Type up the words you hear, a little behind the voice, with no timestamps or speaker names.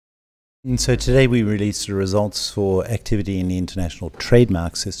And so today we released the results for activity in the international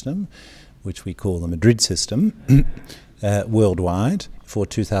trademark system, which we call the Madrid System, worldwide for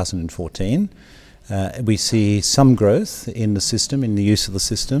 2014. We see some growth in the system, in the use of the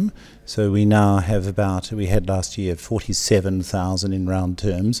system. So we now have we had last year 47,000 in round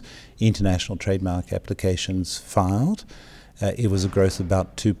terms, international trademark applications filed. It was a growth of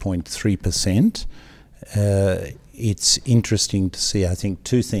about 2.3%. It's interesting to see, I think,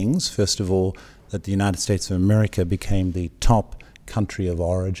 two things. First of all, that the United States of America became the top country of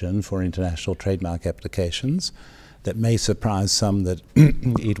origin for international trademark applications. That may surprise some that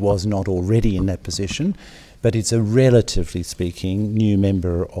it was not already in that position, but it's a relatively speaking new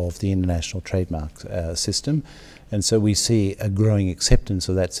member of the international trademark system. And so we see a growing acceptance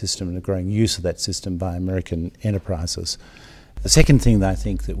of that system and a growing use of that system by American enterprises. The second thing that I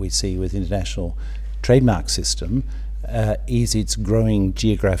think that we see with international trademark system is its growing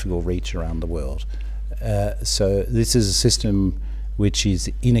geographical reach around the world. So this is a system which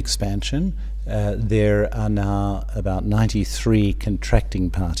is in expansion. There are now about 93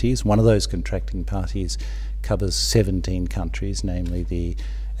 contracting parties. One of those contracting parties covers 17 countries, namely the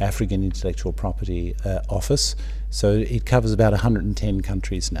African Intellectual Property Office. So it covers about 110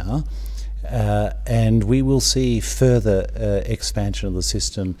 countries now. And we will see further expansion of the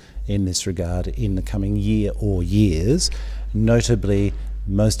system in this regard in the coming year or years. Notably,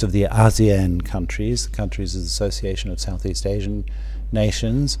 most of the ASEAN countries, the countries of the Association of Southeast Asian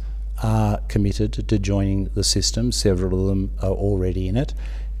Nations, are committed to joining the system. Several of them are already in it.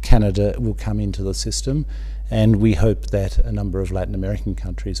 Canada will come into the system, and we hope that a number of Latin American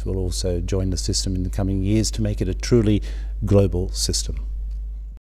countries will also join the system in the coming years to make it a truly global system.